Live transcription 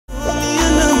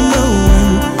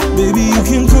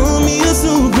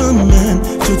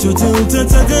Hey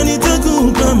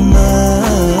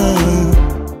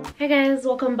guys,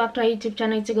 welcome back to our YouTube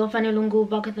channel. It's your girl Fanny Lungu,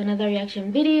 back with another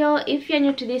reaction video. If you're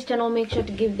new to this channel, make sure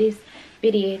to give this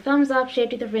video a thumbs up, share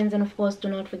it with your friends, and of course do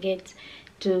not forget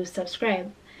to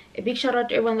subscribe. A big shout out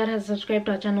to everyone that has subscribed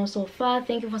to our channel so far.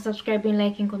 Thank you for subscribing,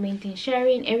 liking, commenting,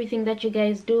 sharing. Everything that you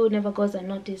guys do never goes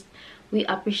unnoticed. We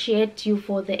appreciate you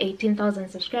for the 18,000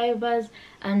 subscribers,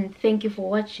 and thank you for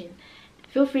watching.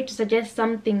 Feel free to suggest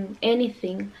something,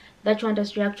 anything that you want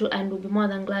us to react to, and we'll be more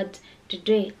than glad to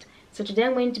do it. So today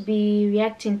I'm going to be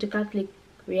reacting to Catholic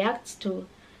reacts to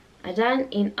Adhan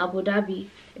in Abu Dhabi.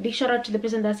 A big shout out to the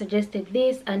person that suggested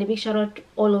this, and a big shout out to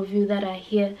all of you that are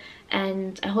here,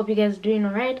 and I hope you guys are doing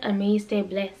alright, and may you stay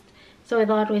blessed. So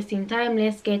without wasting time,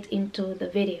 let's get into the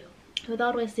video.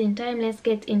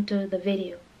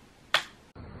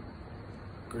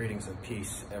 Greetings of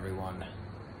peace, everyone.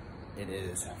 It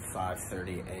is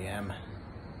 5:30 a.m.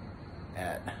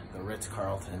 at the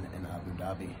Ritz-Carlton in Abu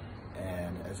Dhabi,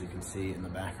 and as you can see in the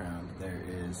background, there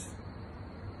is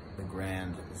the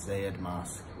Grand Zayed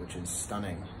Mosque, which is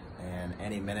stunning, and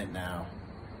any minute now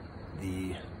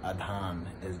the Adhan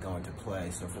is going to play.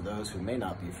 So for those who may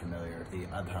not be familiar, the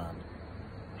Adhan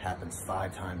happens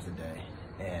 5 times a day,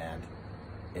 and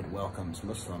it welcomes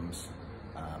Muslims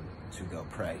to go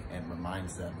pray and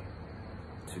reminds them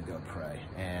to go pray.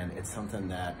 And it's something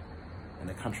that in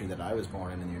the country that I was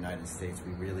born in the United States,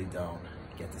 we really don't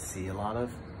get to see a lot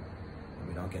of, and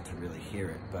we don't get to really hear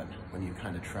it. But when you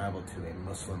kind of travel to a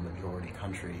Muslim majority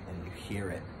country and you hear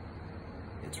it,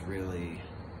 it's really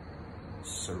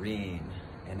serene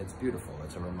and it's beautiful.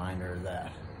 It's a reminder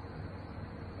that,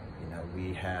 you know,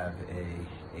 we have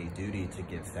a duty to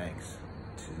give thanks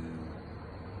to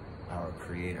our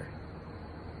Creator,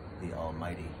 the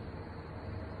Almighty,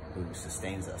 who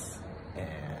sustains us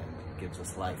and gives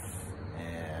us life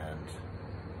and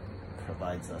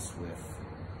provides us with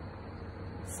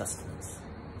sustenance.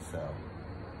 So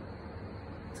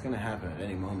it's going to happen at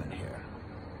any moment here.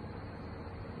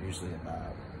 Usually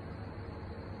about,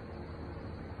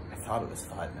 I thought it was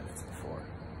 5 minutes before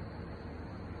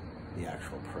the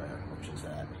actual prayer, which is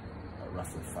at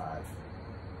roughly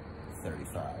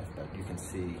 5:35, but you can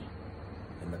see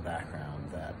in the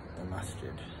background that the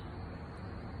masjid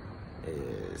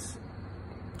is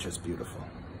just beautiful.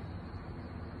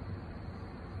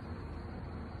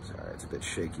 Sorry, it's a bit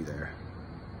shaky there.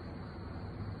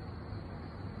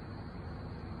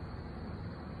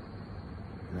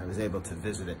 And I was able to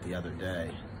visit it the other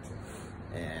day,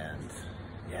 and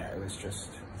yeah, it was just,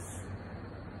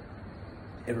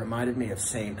 it reminded me of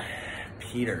St.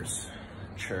 Peter's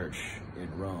Church in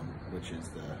Rome, which is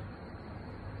the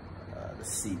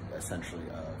seat essentially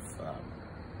of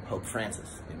Pope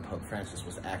Francis. And Pope Francis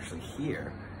was actually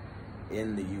here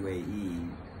in the UAE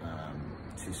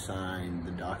to sign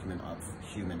the document of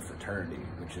human fraternity,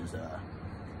 which is a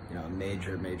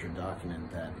major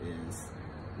document that is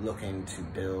looking to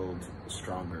build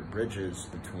stronger bridges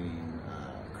between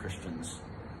Christians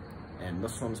and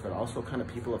Muslims, but also kind of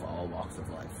people of all walks of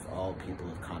life, all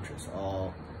people of conscience,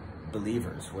 all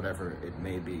believers, whatever it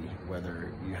may be,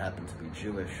 whether you happen to be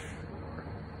Jewish or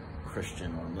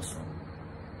Christian or Muslim.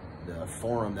 The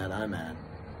forum that I'm at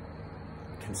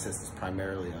consists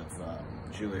primarily of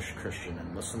Jewish, Christian,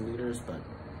 and Muslim leaders, but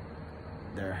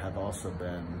there have also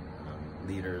been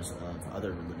leaders of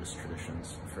other religious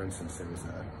traditions. For instance, there was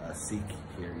a Sikh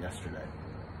here yesterday,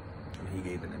 and he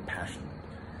gave an impassioned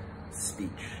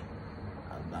speech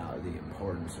about the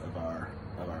importance of our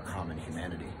common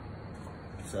humanity.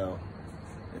 So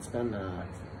it's been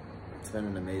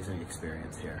an amazing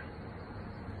experience here.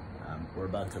 We're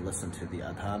about to listen to the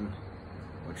Adhan,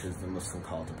 which is the Muslim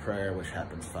call to prayer, which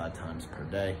happens 5 times per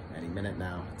day. Any minute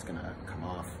now, it's gonna come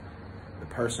off. The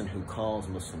person who calls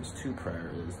Muslims to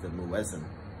prayer is the muezzin,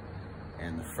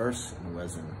 and the first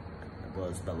muezzin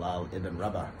was Bilal ibn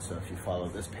Rabah. So if you follow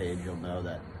this page, you'll know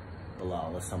that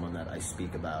Bilal is someone that I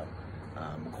speak about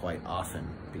quite often,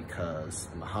 because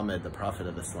Muhammad, the Prophet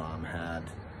of Islam, had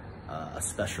a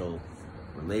special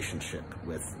relationship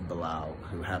with Bilal,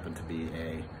 who happened to be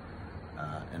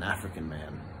an African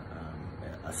man,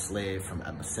 a slave from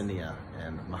Abyssinia,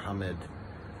 and Muhammad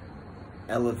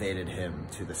elevated him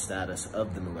to the status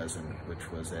of the muezzin,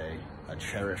 which was a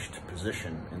cherished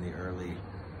position in the early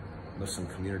Muslim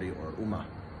community, or ummah.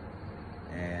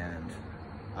 And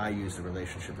I use the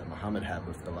relationship that Muhammad had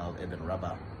with Bilal ibn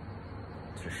Rabah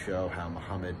to show how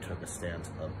Muhammad took a stance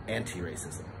of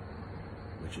anti-racism,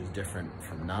 which is different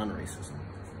from non-racism.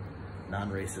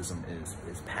 Non-racism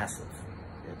is passive.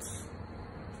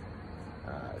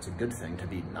 It's a good thing to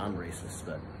be non-racist,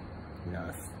 but you know,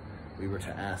 if we were to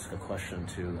ask a question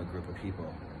to a group of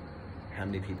people, How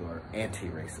many people are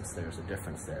anti-racist? There's a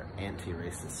difference there.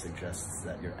 Anti-racist suggests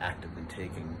that you're actively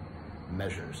taking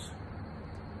measures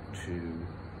to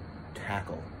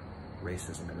tackle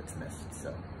racism in its midst.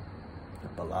 So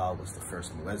Bilal was the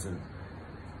first muezzin,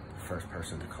 the first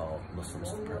person to call Muslims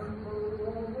to prayer.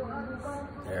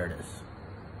 There it is.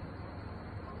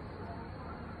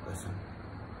 Listen.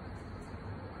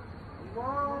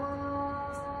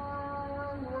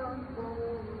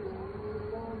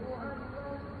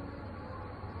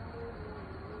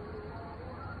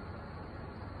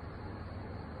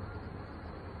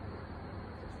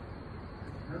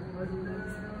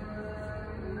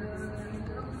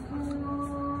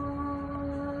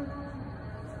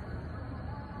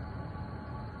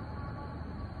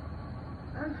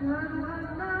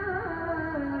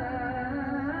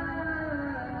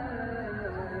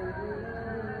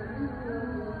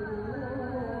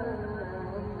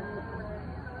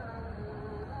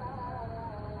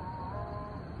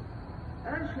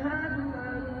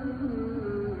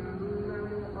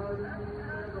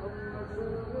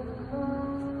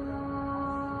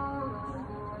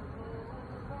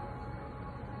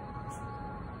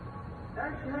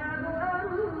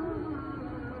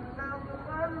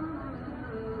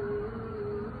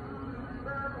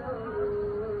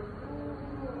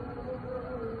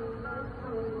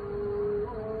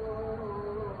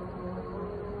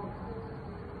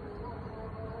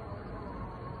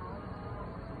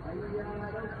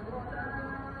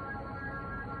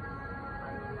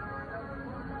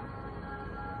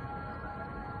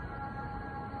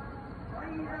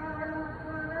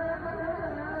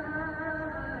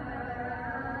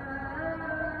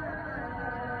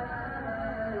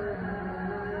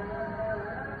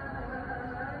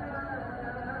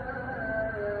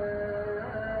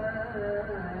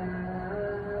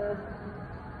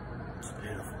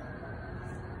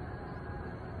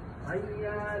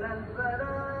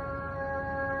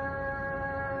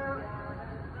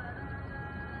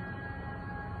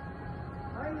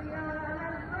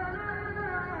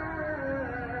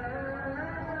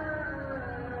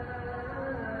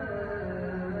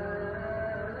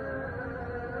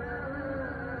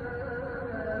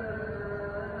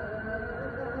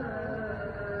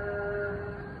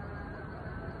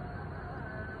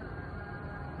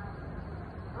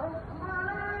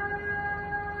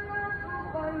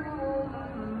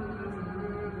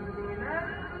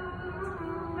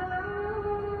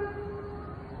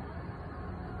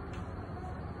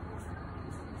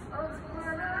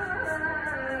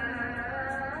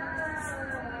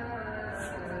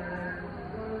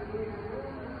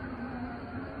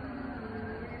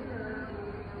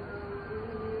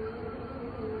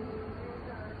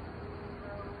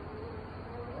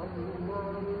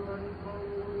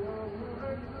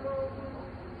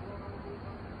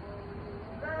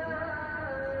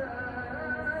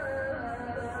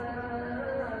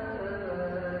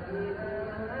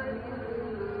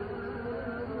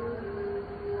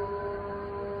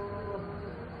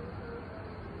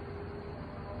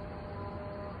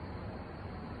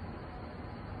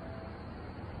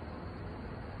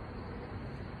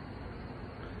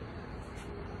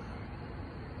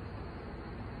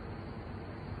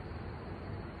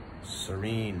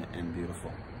 Serene and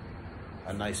beautiful.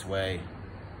 A nice way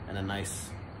and a nice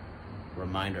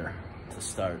reminder to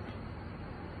start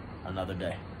another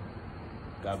day.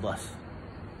 God bless.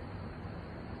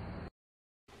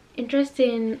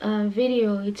 Interesting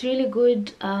video. It's really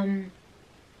good to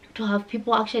have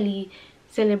people actually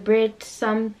celebrate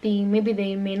something maybe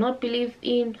they may not believe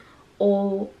in,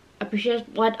 or appreciate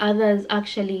what others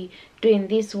actually do in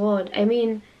this world. I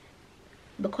mean,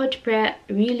 the court prayer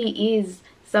really is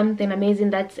something amazing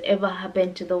that's ever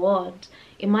happened to the world.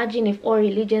 Imagine if all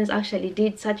religions actually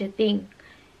did such a thing.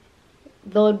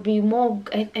 There would be more,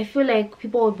 I feel like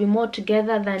people would be more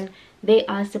together than they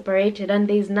are separated. And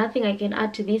there's nothing I can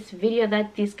add to this video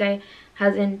that this guy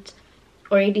hasn't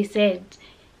already said.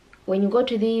 When you go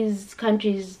to these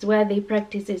countries where they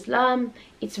practice Islam,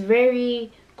 it's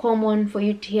very common for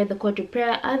you to hear the call to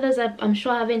prayer. Others, I'm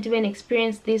sure, haven't even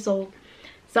experienced this or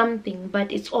something,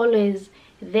 but it's always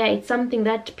there. It's something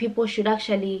that people should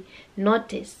actually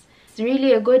notice. It's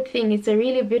really a good thing. It's a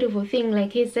really beautiful thing,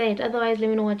 like he said. Otherwise, let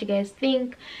me know what you guys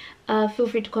think. Feel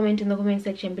free to comment in the comment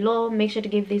section below. Make sure to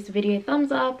give this video a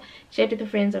thumbs up, share it with your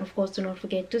friends, and of course do not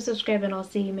forget to subscribe, and I'll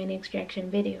see you in my next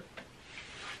reaction video.